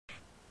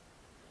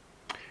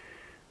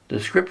The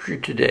scripture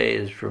today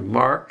is from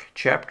Mark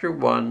chapter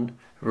 1,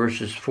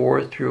 verses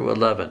 4 through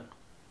 11.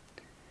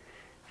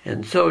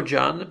 And so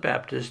John the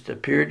Baptist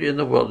appeared in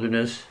the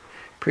wilderness,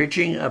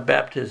 preaching a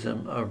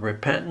baptism of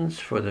repentance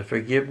for the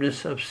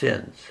forgiveness of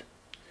sins.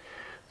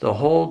 The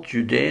whole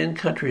Judean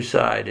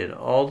countryside and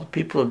all the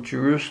people of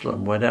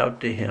Jerusalem went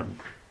out to him.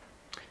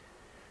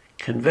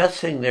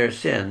 Confessing their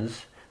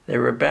sins, they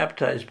were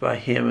baptized by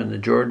him in the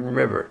Jordan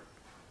River.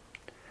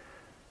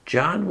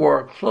 John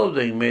wore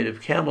clothing made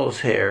of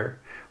camel's hair,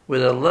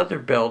 with a leather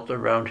belt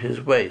around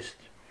his waist,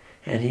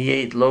 and he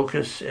ate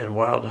locusts and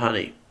wild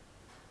honey.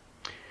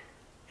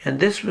 And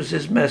this was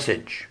his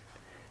message: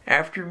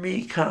 "After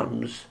me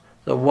comes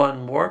the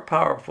one more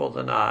powerful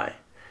than I,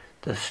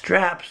 the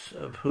straps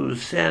of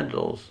whose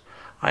sandals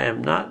I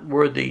am not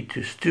worthy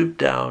to stoop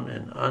down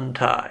and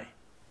untie.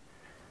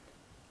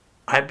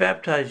 I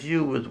baptize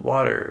you with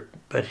water,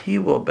 but he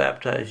will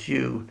baptize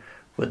you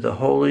with the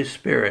Holy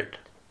Spirit."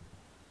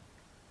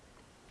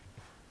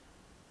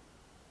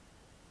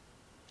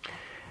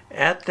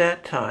 At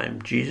that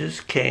time,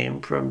 Jesus came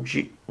from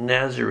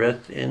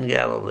Nazareth in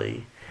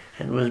Galilee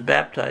and was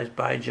baptized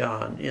by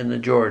John in the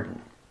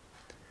Jordan.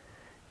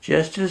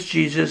 Just as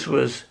Jesus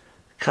was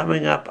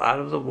coming up out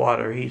of the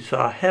water, he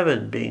saw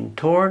heaven being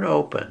torn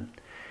open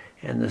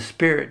and the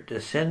Spirit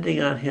descending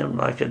on him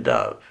like a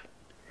dove.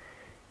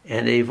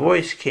 And a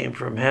voice came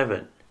from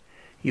heaven,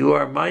 "You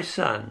are my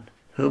Son,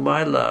 whom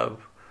I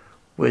love.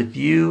 With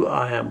you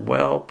I am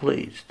well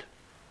pleased."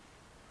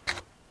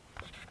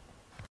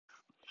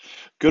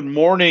 Good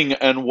morning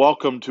and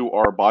welcome to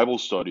our Bible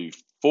study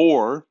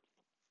for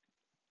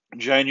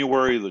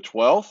January the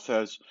 12th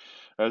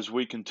as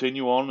we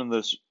continue on in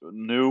this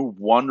new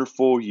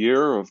wonderful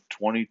year of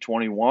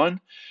 2021.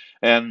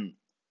 And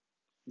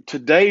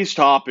today's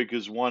topic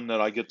is one that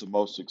I get the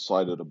most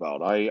excited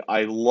about.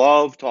 I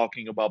love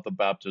talking about the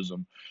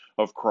baptism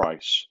of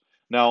Christ.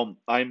 Now,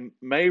 I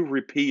may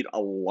repeat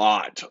a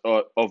lot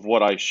of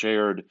what I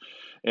shared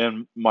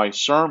in my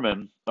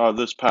sermon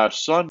this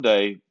past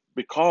Sunday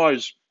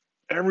because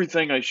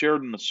everything I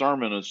shared in the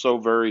sermon is so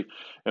very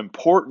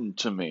important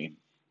to me.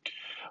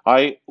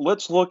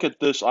 Let's look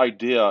at this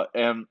idea,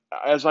 and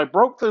as I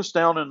broke this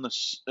down in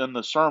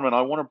the sermon,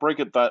 I want to break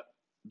it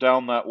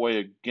down that way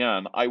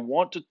again. I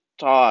want to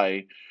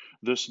tie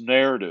this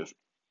narrative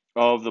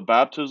of the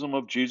baptism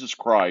of Jesus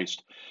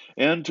Christ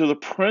into the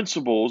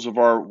principles of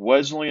our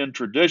Wesleyan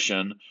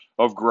tradition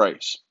of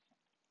grace.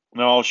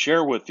 Now, I'll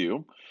share with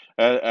you,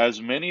 as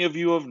many of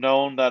you have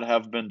known that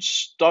have been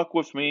stuck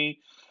with me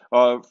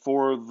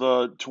for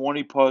the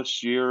 20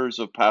 plus years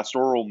of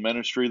pastoral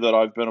ministry that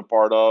I've been a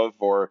part of,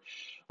 or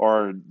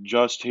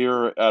just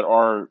here at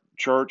our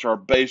church, our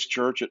base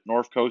church at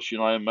North Coast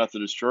United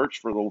Methodist Church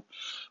for the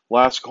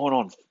last going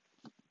on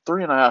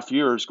 3.5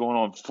 years, going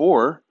on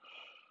 4.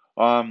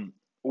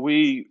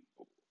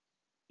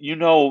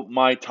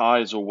 My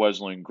ties of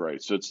Wesleyan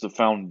grace. It's the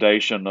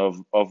foundation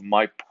of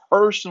my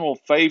personal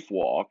faith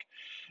walk,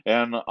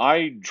 and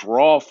I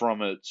draw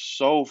from it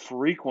so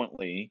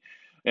frequently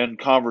in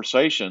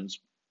conversations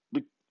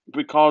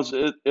because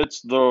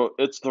it's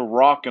the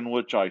rock in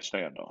which I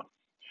stand on.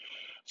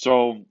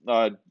 So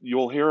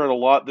you'll hear it a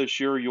lot this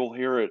year. You'll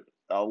hear it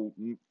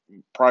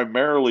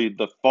primarily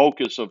the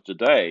focus of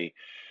today,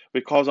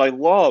 because I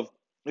love,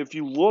 if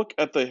you look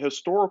at the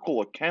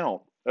historical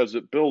account as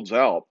it builds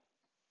out,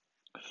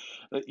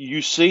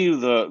 you see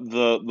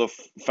the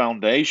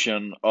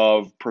foundation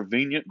of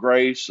prevenient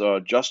grace,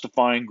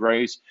 justifying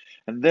grace,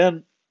 and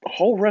then the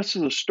whole rest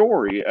of the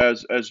story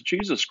as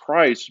Jesus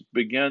Christ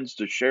begins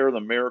to share the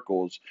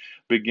miracles,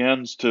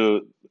 begins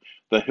to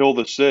heal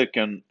the sick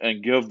and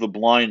give the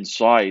blind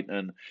sight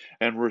and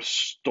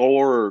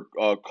restore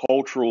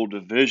cultural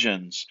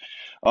divisions.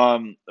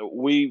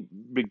 We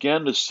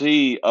begin to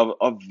see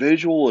a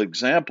visual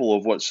example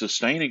of what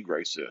sustaining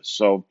grace is.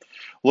 So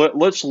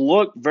let's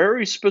look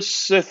very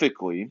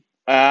specifically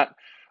at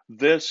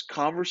this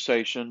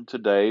conversation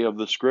today of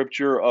the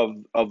scripture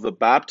of the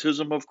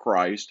baptism of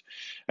Christ,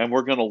 and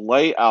we're going to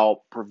lay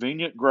out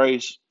prevenient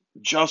grace,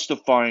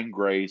 justifying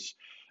grace,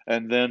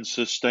 and then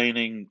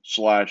sustaining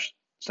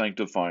 /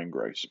 sanctifying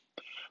grace.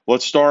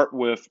 Let's start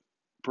with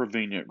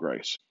prevenient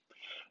grace.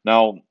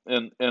 Now,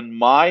 in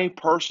my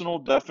personal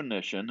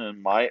definition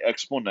and my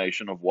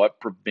explanation of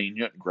what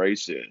prevenient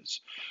grace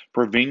is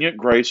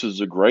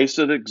a grace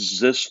that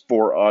exists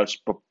for us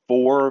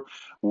before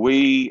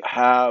we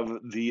have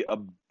the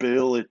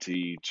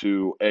ability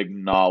to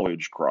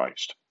acknowledge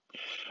Christ.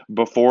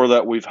 Before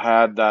that, we've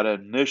had that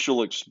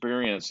initial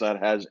experience that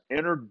has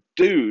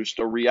introduced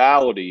a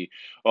reality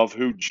of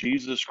who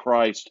Jesus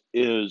Christ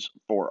is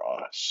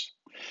for us.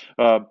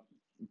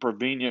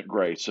 Prevenient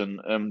grace,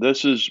 and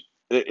this is,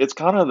 it's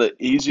kind of the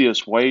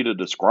easiest way to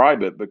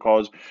describe it,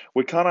 because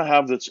we kind of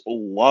have this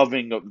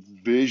loving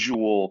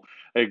visual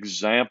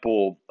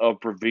example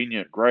of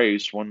prevenient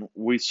grace when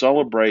we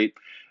celebrate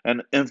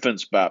an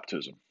infant's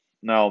baptism.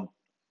 Now,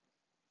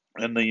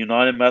 in the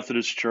United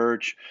Methodist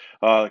Church,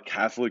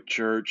 Catholic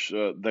Church,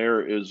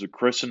 there is a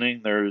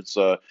christening, there's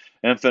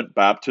infant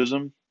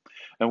baptism.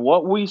 And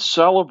what we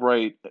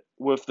celebrate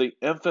with the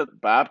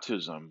infant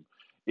baptism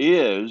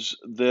is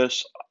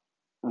this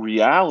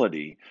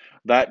reality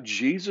that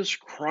Jesus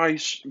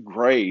Christ's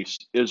grace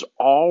is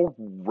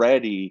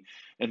already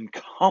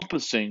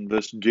encompassing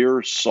this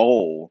dear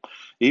soul,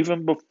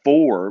 even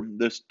before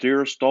this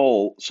dear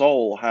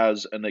soul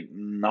has an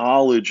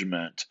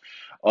acknowledgement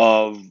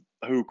of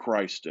who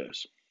Christ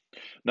is.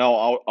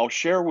 Now, I'll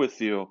share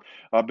with you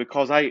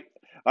because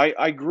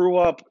I grew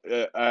up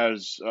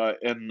as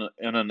in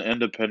an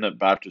independent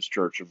Baptist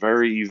church, a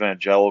very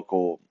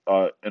evangelical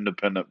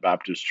independent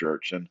Baptist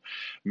church, and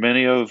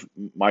many of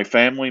my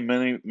family,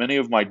 many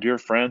of my dear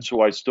friends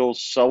who I still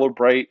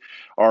celebrate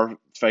our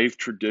faith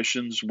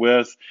traditions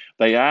with,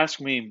 they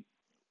ask me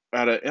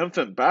at an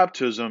infant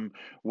baptism,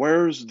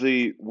 where is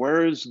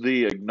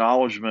the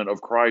acknowledgement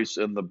of Christ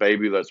in the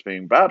baby that's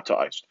being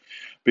baptized?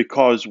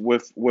 Because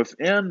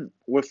within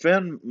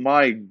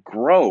my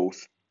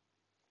growth,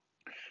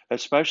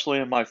 especially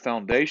in my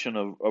foundation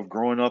of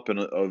growing up in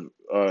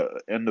a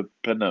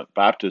independent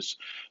Baptist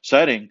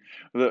setting,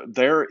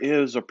 there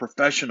is a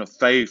profession of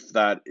faith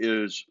that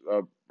is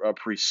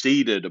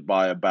preceded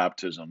by a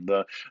baptism.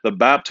 The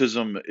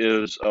baptism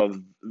is a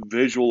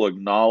visual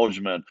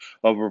acknowledgement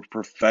of a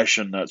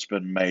profession that's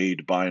been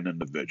made by an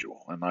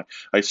individual, and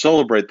I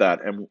celebrate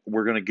that, and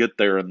we're going to get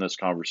there in this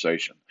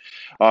conversation.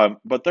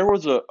 But there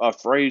was a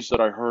phrase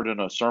that I heard in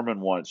a sermon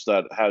once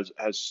that has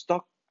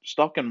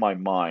stuck in my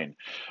mind.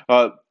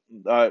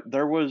 Uh,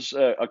 there was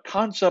a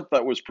concept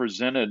that was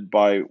presented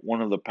by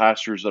one of the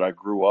pastors that I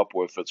grew up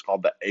with. It's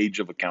called the age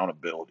of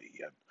accountability.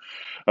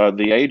 And,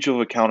 the age of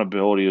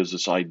accountability is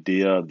this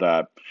idea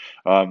that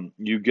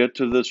you get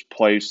to this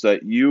place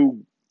that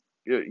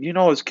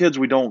as kids,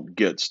 we don't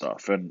get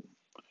stuff. And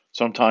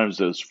sometimes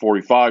as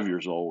 45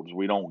 years olds,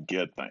 we don't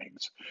get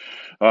things.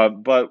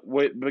 Because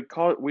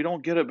we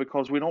don't get it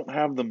because we don't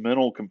have the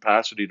mental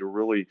capacity to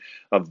really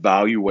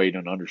evaluate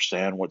and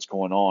understand what's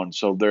going on.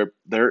 So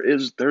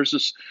there's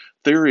this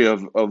theory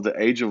of the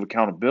age of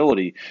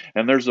accountability,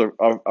 and there's a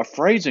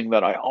phrasing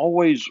that I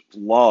always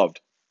loved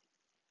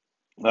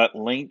that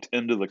linked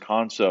into the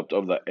concept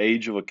of the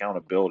age of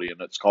accountability,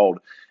 and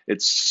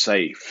it's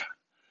safe.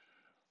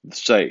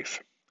 Safe.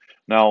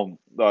 Now,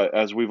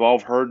 as we've all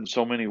heard in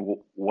so many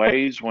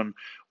ways, when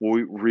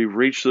we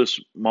reach this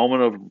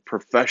moment of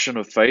profession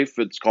of faith,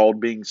 it's called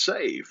being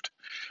saved.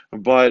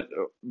 But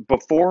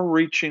before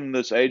reaching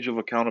this age of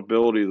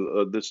accountability,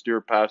 this dear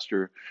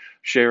pastor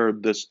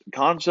shared this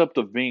concept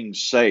of being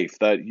safe,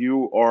 that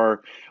you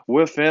are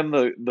within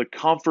the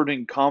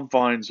comforting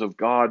confines of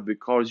God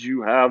because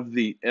you have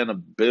the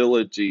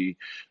inability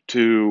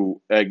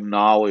to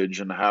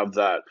acknowledge and have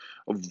that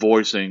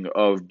voicing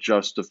of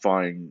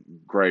justifying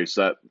grace,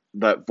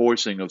 that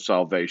voicing of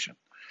salvation.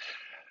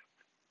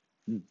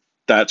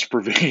 That's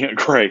prevenient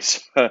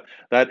grace.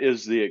 That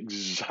is the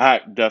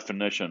exact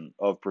definition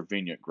of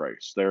prevenient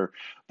grace.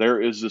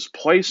 There is this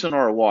place in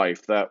our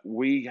life that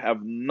we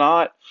have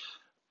not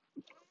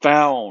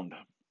found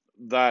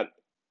that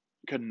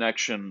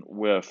connection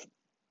with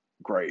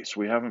grace.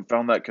 We haven't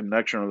found that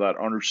connection or that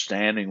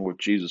understanding with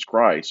Jesus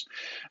Christ.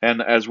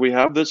 And as we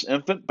have this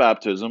infant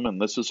baptism,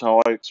 and this is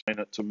how I explain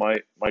it to my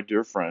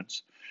dear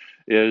friends,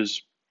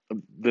 is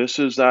this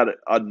is that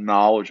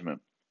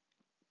acknowledgement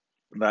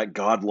that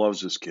God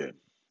loves his kid,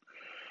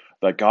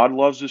 that God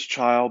loves this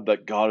child,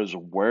 that God is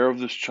aware of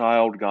this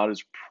child, God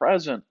is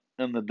present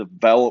in the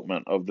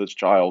development of this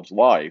child's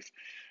life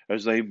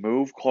as they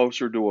move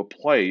closer to a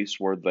place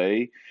where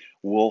they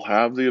will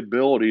have the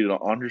ability to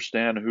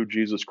understand who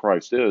Jesus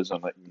Christ is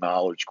and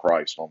acknowledge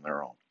Christ on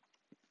their own.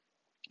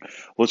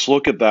 Let's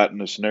look at that in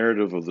this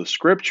narrative of the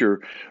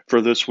scripture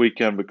for this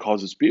weekend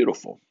because it's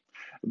beautiful.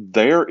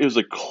 There is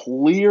a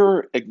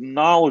clear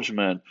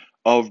acknowledgement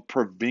of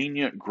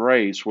prevenient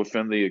grace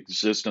within the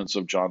existence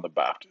of John the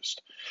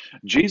Baptist.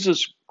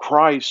 Jesus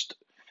Christ,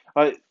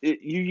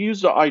 you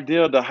use the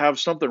idea to have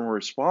something to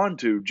respond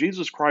to.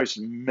 Jesus Christ's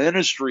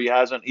ministry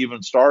hasn't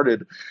even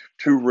started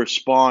to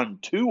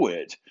respond to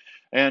it.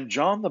 And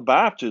John the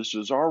Baptist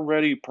is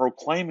already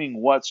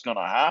proclaiming what's going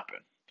to happen.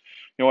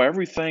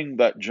 Everything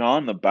that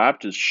John the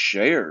Baptist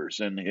shares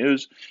in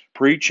his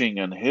preaching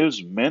and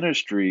his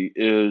ministry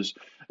is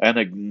an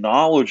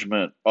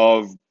acknowledgement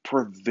of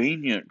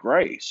prevenient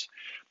grace.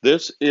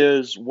 This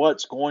is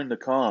what's going to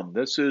come.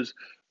 This is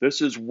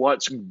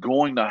what's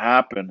going to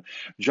happen.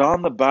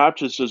 John the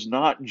Baptist is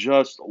not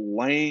just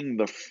laying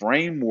the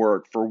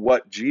framework for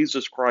what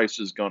Jesus Christ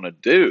is going to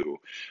do,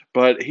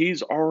 but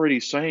he's already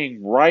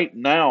saying right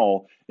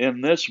now,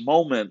 in this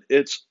moment,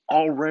 it's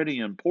already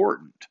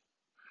important.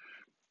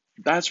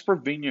 That's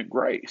prevenient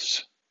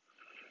grace.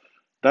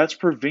 That's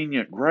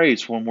prevenient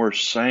grace when we're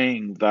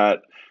saying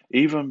that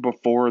even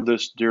before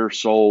this dear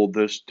soul,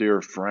 this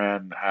dear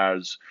friend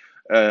has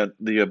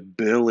the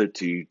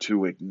ability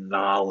to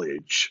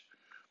acknowledge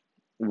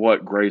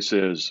what grace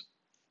is,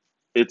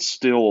 it's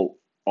still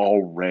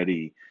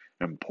already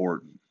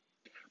important.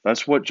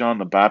 That's what John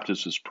the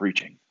Baptist is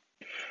preaching.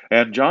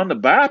 And John the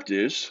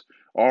Baptist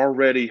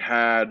already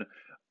had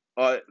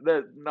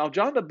Now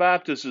John the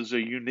Baptist is a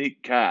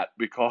unique cat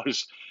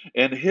because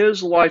in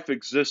his life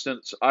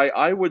existence,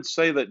 I would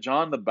say that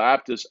John the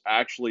Baptist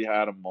actually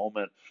had a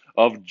moment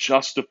of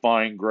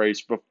justifying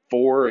grace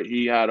before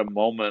he had a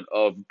moment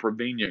of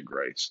prevenient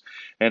grace.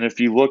 And if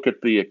you look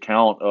at the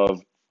account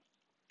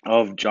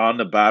of John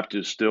the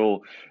Baptist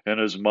still in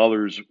his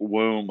mother's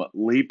womb,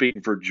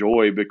 leaping for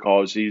joy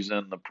because he's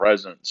in the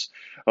presence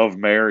of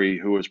Mary,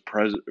 who is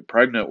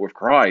pregnant with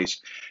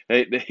Christ.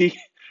 He,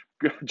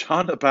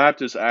 John the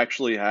Baptist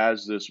actually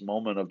has this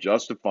moment of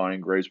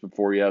justifying grace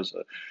before he has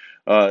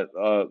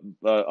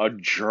a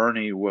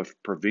journey with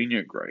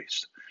prevenient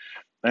grace.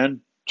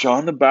 And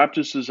John the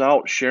Baptist is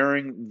out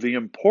sharing the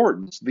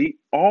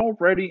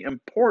already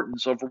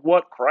importance of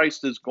what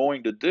Christ is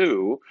going to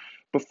do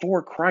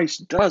before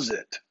Christ does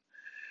it.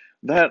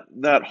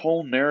 That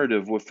whole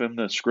narrative within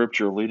the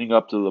scripture leading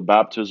up to the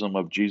baptism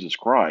of Jesus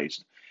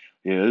Christ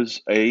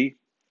is a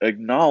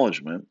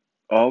acknowledgement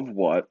of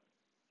what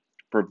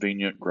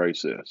prevenient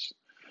grace is.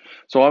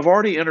 So I've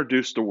already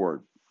introduced the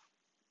word.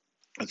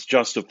 It's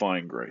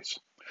justifying grace.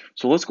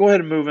 So let's go ahead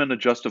and move into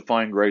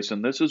justifying grace,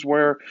 and this is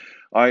where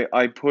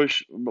I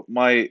push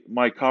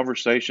my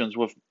conversations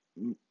with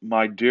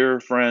my dear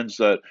friends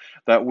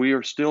that we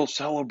are still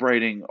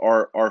celebrating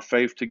our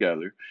faith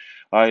together.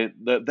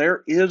 That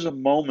there is a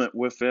moment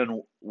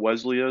within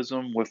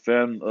Wesleyanism,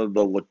 within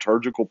the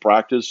liturgical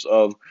practice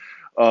of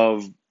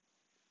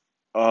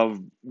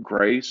of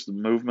grace, the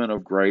movement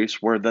of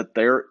grace, where that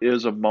there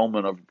is a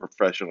moment of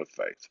profession of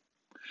faith.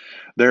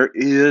 There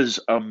is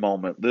a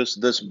moment.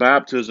 This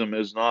baptism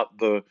is not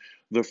the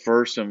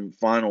first and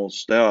final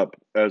step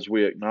as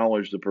we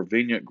acknowledge the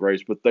prevenient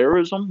grace, but there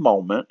is a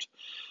moment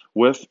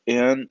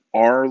within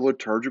our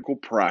liturgical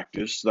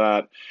practice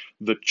that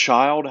the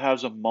child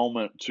has a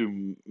moment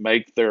to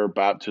make their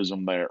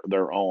baptism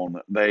their own.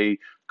 They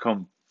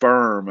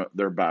confirm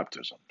their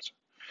baptisms.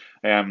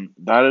 And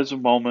that is a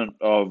moment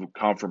of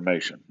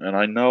confirmation. And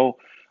I know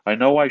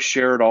I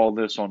shared all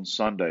this on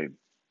Sunday,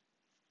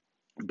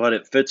 but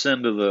it fits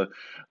into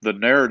the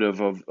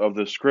narrative of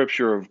the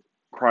scripture of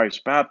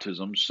Christ's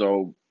baptism,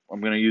 so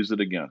I'm going to use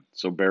it again.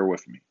 So bear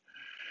with me.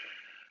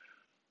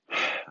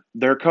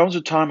 There comes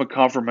a time of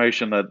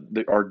confirmation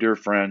that our dear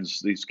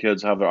friends, these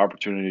kids, have the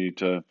opportunity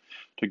to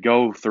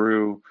go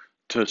through,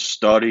 to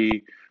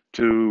study,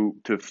 to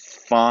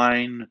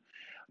find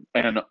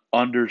an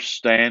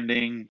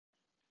understanding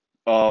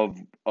of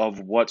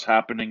what's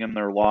happening in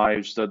their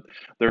lives, that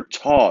they're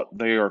taught,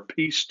 they are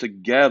pieced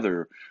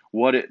together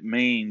what it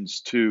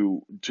means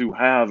to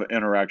have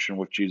interaction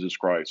with Jesus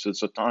Christ.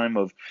 It's a time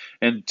of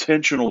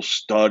intentional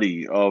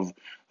study of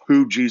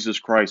who Jesus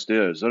Christ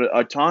is,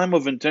 a time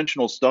of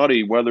intentional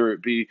study, whether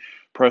it be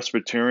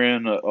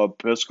Presbyterian,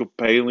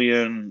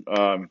 Episcopalian,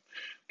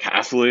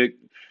 Catholic,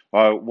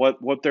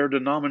 what their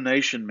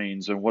denomination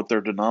means and what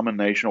their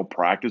denominational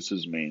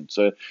practices mean.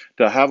 So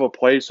to have a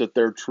place that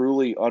they're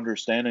truly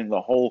understanding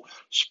the whole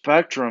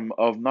spectrum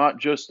of not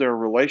just their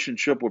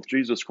relationship with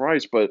Jesus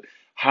Christ, but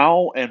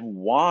how and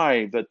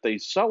why that they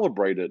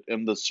celebrate it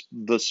in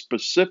the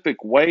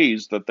specific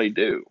ways that they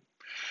do.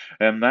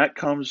 And that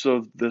comes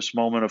of this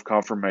moment of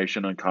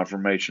confirmation, and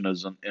confirmation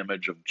is an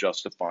image of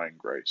justifying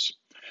grace.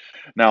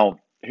 Now,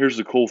 here's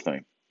the cool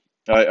thing.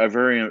 I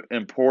very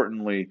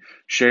importantly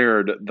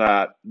shared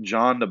that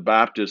John the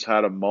Baptist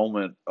had a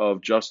moment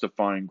of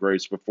justifying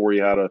grace before he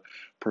had a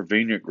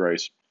prevenient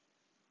grace.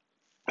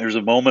 There's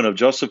a moment of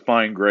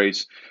justifying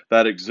grace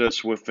that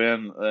exists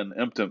within an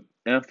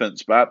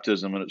infant's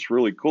baptism, and it's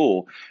really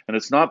cool. And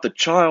it's not the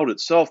child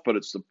itself, but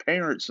it's the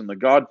parents and the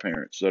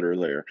godparents that are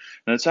there.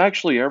 And it's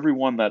actually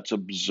everyone that's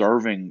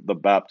observing the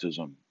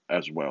baptism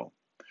as well.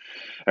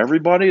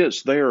 Everybody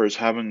that's there is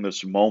having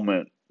this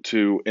moment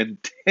to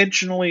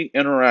intentionally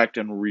interact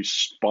and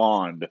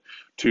respond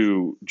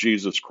to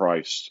Jesus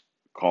Christ's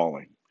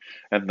calling.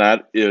 And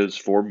that is,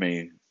 for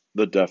me,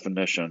 the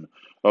definition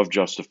of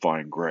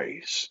justifying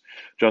grace.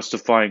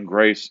 Justifying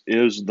grace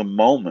is the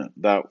moment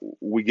that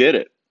we get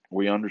it,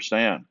 we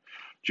understand.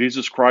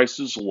 Jesus Christ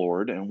is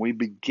Lord, and we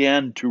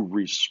begin to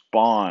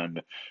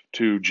respond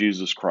to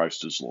Jesus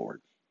Christ as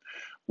Lord.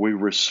 We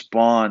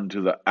respond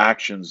to the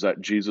actions that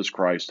Jesus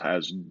Christ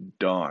has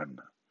done.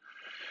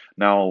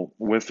 Now,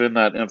 within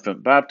that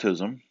infant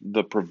baptism,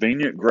 the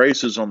prevenient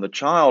grace is on the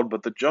child,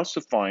 but the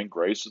justifying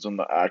grace is on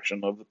the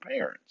action of the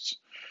parents.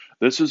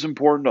 This is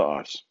important to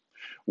us.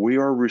 We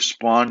are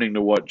responding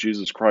to what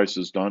Jesus Christ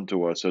has done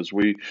to us as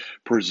we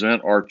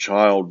present our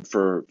child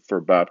for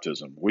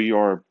baptism.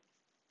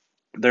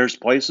 There's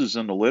places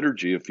in the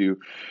liturgy, if you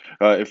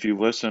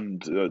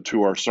listen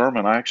to our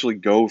sermon, I actually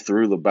go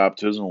through the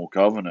baptismal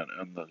covenant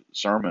in the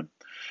sermon,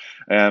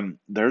 and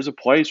there's a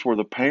place where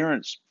the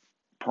parents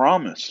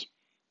promise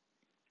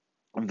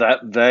that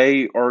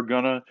they are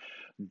going to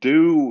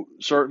do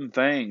certain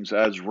things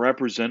as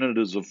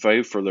representatives of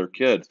faith for their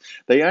kids.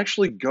 They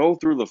actually go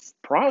through the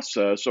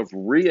process of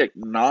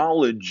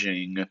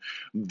re-acknowledging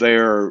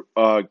their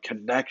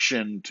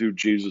connection to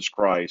Jesus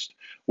Christ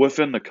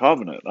within the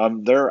covenant.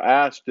 They're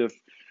asked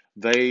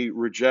they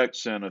reject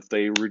sin, if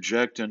they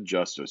reject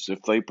injustice,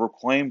 if they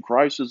proclaim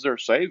Christ as their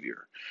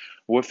Savior,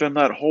 within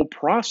that whole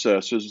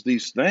process is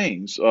these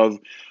things of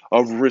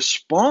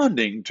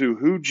responding to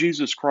who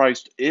Jesus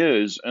Christ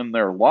is in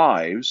their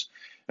lives,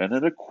 and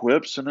it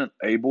equips and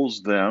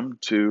enables them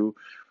to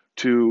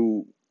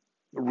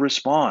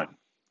respond.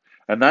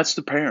 And that's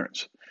the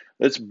parents.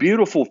 It's a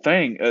beautiful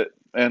thing,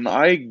 and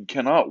I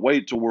cannot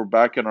wait till we're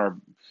back in our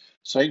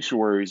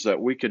sanctuaries that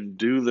we can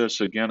do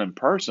this again in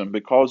person,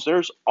 because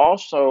there's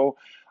also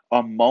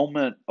a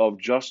moment of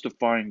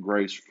justifying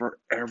grace for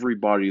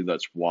everybody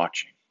that's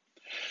watching.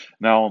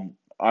 Now,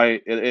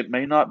 it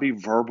may not be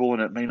verbal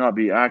and it may not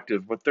be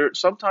active, but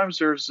sometimes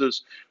there's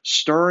this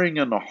stirring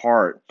in the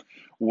heart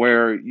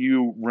where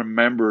you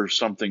remember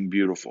something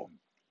beautiful.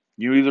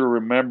 You either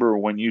remember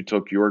when you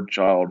took your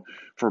child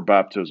for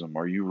baptism,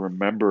 or you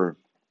remember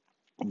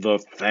the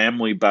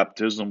family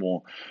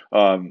baptismal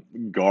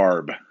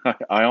garb.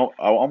 I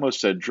almost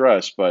said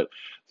dress, but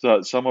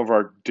some of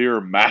our dear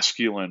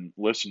masculine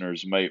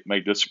listeners may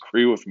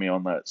disagree with me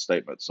on that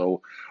statement.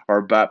 So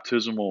our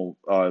baptismal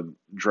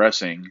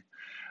dressing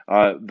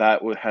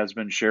has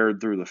been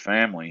shared through the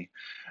family.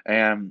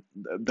 And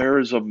there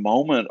is a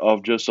moment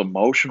of just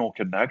emotional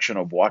connection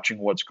of watching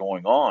what's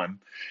going on,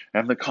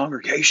 and the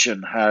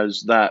congregation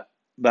has that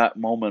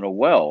moment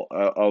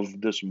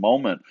of this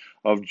moment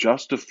of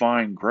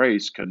justifying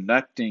grace,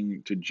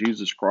 connecting to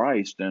Jesus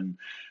Christ, and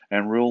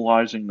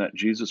realizing that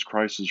Jesus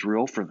Christ is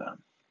real for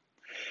them.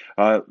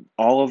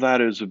 All of that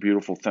is a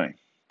beautiful thing.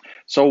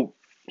 So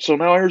so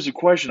now here's the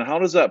question: how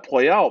does that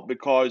play out?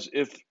 Because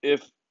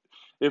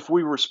if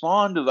we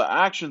respond to the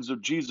actions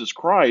of Jesus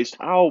Christ,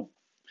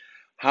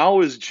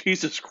 how is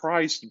Jesus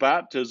Christ's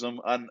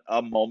baptism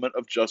a moment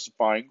of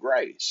justifying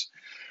grace?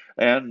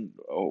 And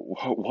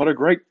what a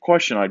great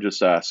question I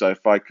just asked.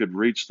 If I could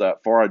reach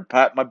that far, I'd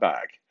pat my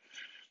back.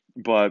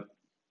 But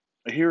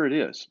here it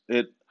is.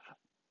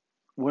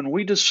 When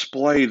we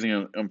display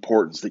the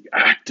importance, the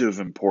active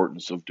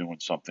importance of doing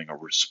something, a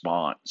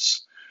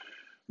response,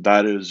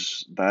 that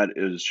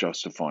is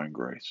justifying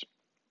grace.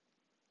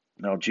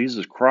 Now,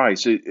 Jesus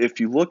Christ, if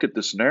you look at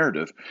this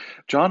narrative,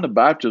 John the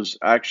Baptist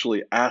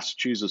actually asked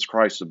Jesus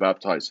Christ to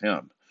baptize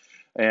him.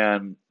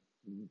 And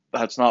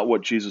that's not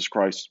what Jesus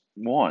Christ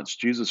wants.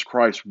 Jesus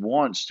Christ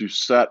wants to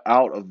set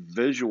out a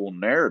visual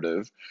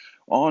narrative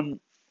on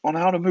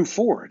how to move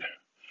forward.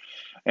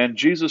 And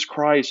Jesus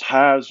Christ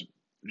has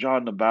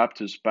John the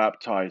Baptist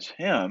baptize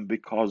him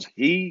because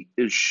he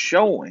is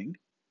showing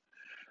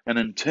an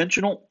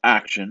intentional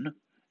action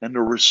and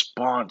a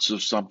response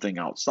of something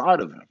outside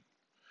of him.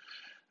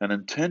 An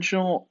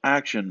intentional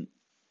action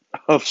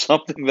of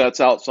something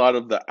that's outside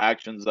of the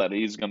actions that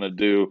he's going to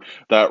do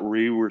that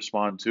we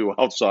respond to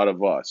outside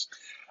of us.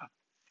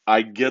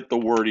 I get the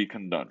wordy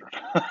conundrum,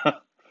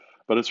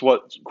 but it's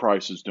what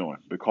Christ is doing,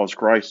 because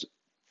Christ's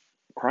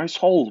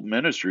whole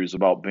ministry is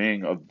about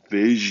being a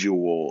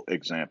visual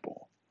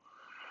example.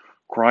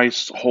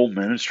 Christ's whole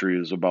ministry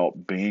is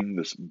about being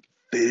this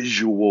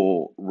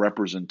visual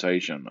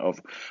representation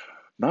of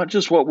not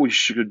just what we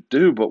should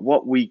do, but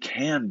what we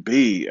can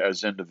be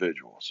as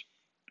individuals.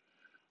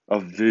 A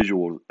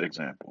visual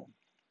example.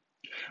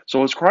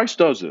 So as Christ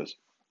does this,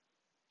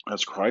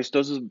 as Christ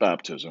does his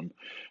baptism,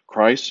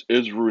 Christ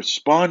is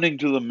responding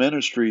to the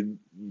ministry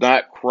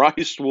that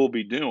Christ will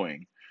be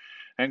doing,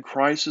 and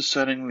Christ is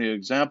setting the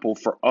example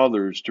for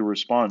others to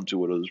respond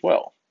to it as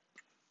well,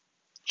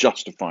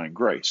 justifying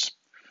grace.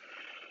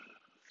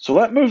 So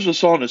that moves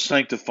us on to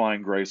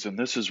sanctifying grace, and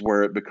this is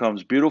where it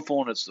becomes beautiful,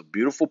 and it's the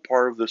beautiful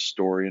part of this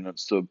story, and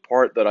it's the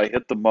part that I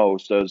hit the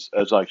most as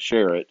I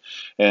share it.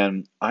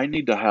 And I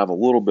need to have a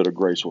little bit of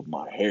grace with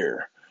my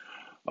hair.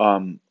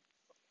 Um,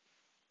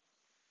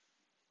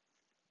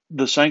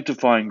 the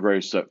sanctifying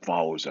grace that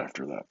follows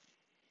after that.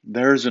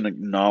 There's an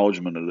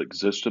acknowledgement that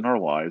exists in our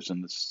lives,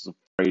 and this is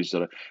a phrase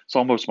that it's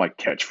almost my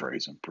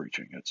catchphrase in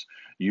preaching. It's,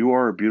 you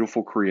are a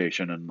beautiful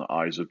creation in the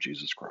eyes of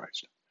Jesus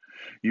Christ.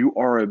 You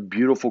are a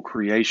beautiful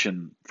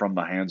creation from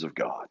the hands of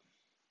God.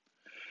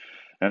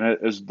 And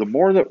as the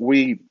more that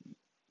we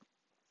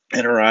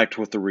interact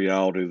with the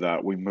reality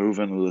that we move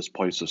into this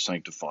place of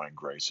sanctifying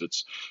grace,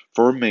 it's,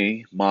 for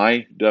me,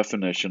 my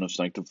definition of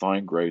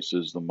sanctifying grace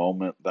is the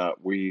moment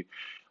that we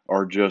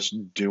are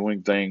just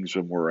doing things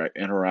and we're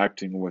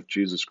interacting with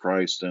Jesus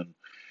Christ, and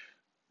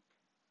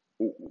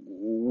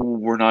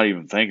we're not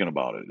even thinking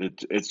about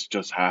it. It's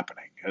just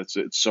happening.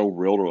 It's so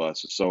real to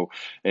us. It's so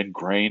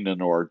ingrained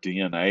into our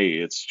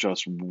DNA. It's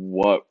just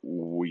what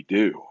we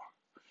do.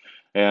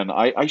 And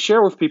I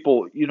share with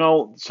people,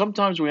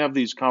 sometimes we have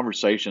these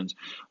conversations,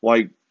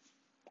 like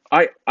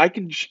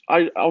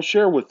I'll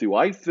share with you.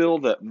 I feel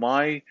that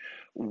my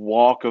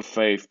walk of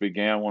faith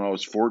began when I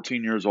was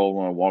 14 years old,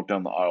 when I walked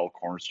down the aisle of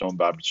Cornerstone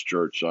Baptist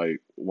Church. I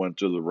went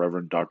to the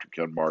Reverend Dr.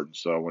 Ken Martin,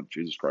 so I want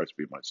Jesus Christ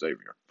to be my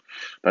Savior.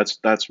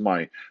 That's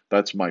my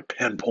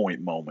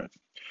pinpoint moment.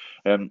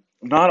 And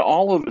not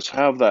all of us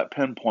have that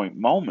pinpoint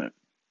moment,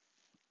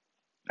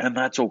 and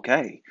that's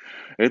okay.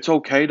 It's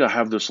okay to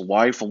have this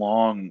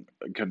lifelong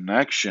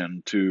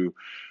connection to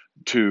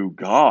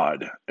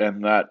God,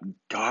 and that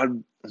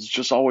God has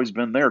just always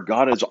been there.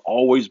 God has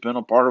always been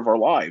a part of our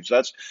lives.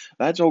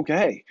 That's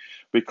okay.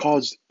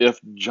 Because if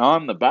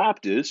John the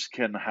Baptist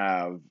can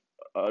have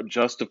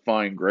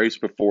justifying grace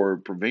before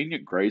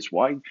prevenient grace,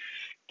 why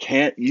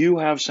can't you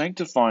have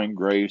sanctifying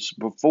grace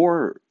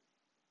before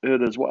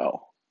it as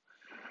well?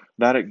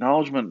 That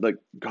acknowledgement that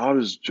God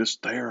is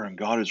just there and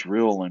God is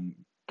real and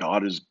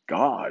God is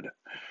God.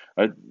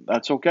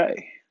 That's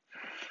okay.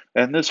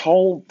 And this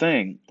whole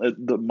thing, at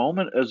the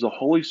moment as the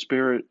Holy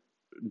Spirit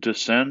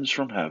descends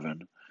from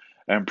heaven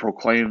and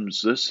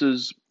proclaims, "This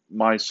is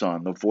my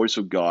Son, the voice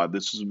of God,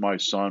 this is my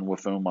Son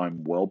with whom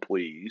I'm well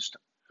pleased,"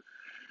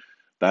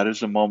 that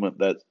is the moment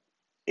that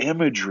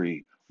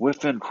imagery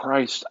within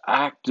Christ's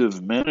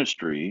active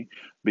ministry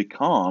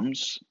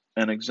becomes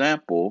an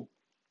example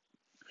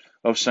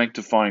of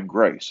sanctifying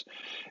grace.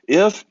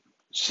 If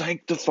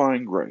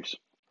sanctifying grace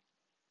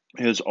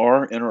is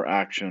our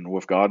interaction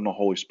with God and the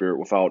Holy Spirit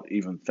without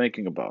even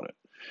thinking about it,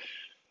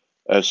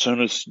 as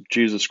soon as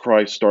Jesus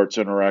Christ starts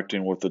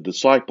interacting with the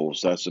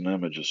disciples, that's an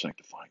image of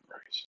sanctifying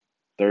grace.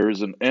 There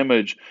is an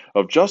image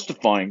of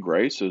justifying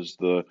grace as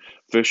the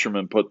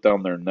fishermen put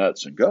down their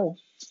nets and go.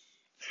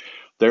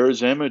 There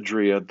is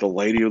imagery of the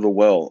Lady of the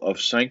Well,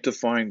 of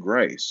sanctifying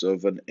grace,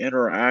 of an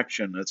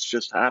interaction that's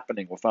just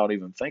happening without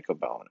even thinking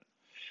about it.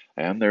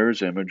 And there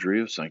is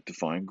imagery of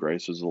sanctifying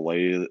grace as the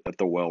Lady at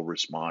the well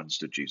responds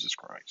to Jesus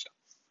Christ.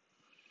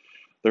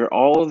 There are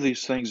all of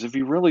these things. If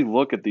you really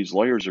look at these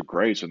layers of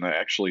grace and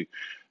actually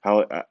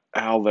how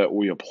that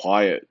we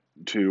apply it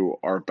to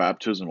our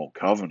baptismal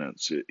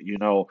covenants,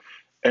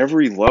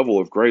 every level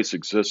of grace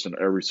exists in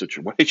every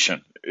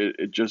situation.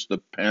 It just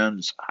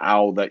depends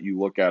how that you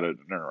look at it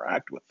and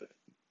interact with it.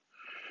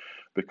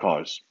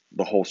 Because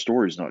the whole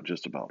story is not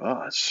just about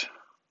us.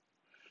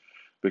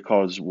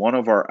 Because one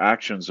of our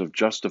actions of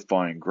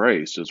justifying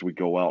grace as we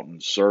go out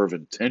and serve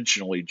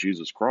intentionally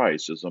Jesus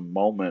Christ is a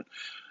moment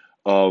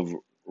of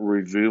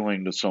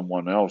revealing to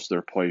someone else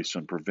their place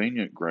in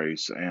prevenient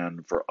grace,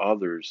 and for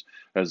others,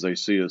 as they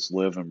see us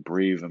live and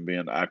breathe and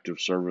being active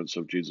servants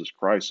of Jesus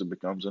Christ, it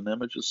becomes an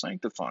image of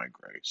sanctifying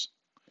grace.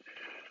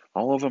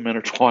 All of them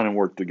intertwine and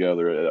work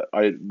together.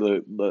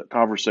 The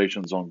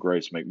conversations on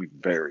grace make me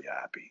very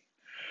happy.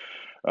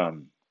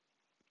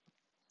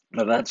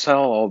 Now that's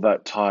how all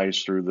that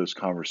ties through this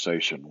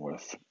conversation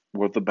with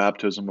the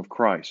baptism of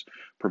Christ.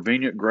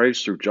 Prevenient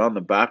grace through John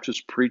the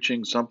Baptist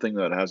preaching something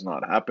that has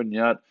not happened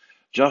yet.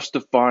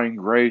 Justifying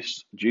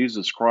grace,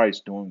 Jesus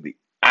Christ doing the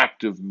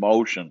active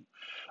motion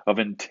of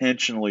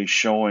intentionally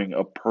showing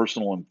a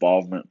personal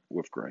involvement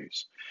with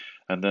grace.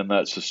 And then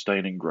that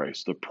sustaining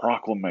grace, the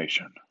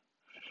proclamation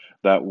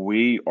that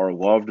we are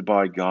loved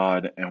by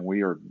God and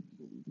we are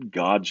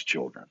God's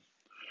children.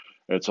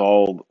 It's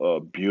all a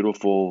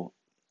beautiful,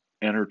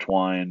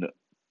 intertwined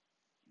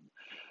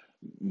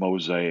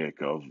mosaic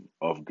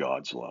of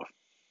God's love.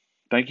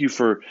 Thank you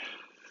for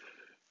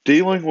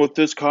dealing with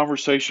this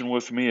conversation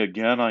with me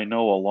again. I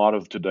know a lot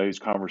of today's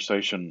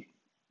conversation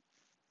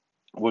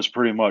was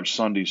pretty much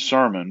Sunday's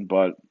sermon,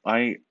 but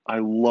I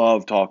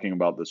love talking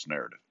about this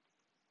narrative.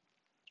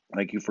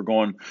 Thank you for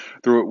going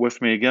through it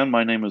with me again.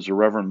 My name is the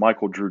Reverend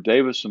Michael Drew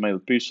Davis, and may the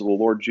peace of the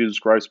Lord Jesus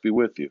Christ be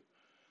with you.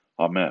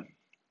 Amen.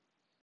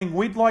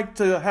 We'd like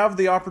to have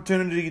the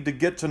opportunity to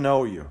get to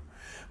know you.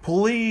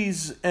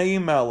 Please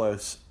email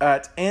us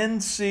at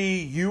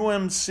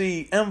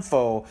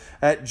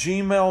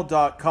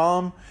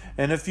ncumcinfo@gmail.com.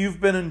 And if you've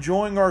been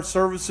enjoying our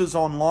services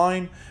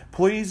online,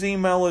 please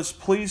email us.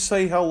 Please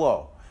say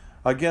hello.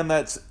 Again,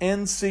 that's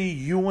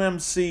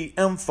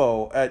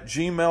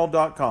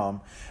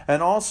ncumcinfo@gmail.com.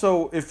 And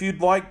also, if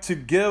you'd like to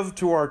give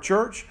to our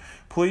church,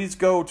 please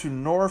go to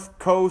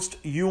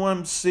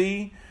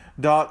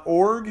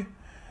northcoastumc.org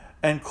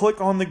and click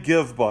on the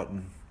Give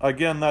button.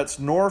 Again, that's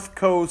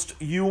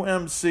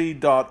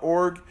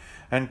northcoastumc.org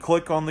and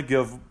click on the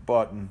Give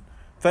button.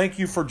 Thank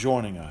you for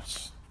joining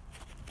us.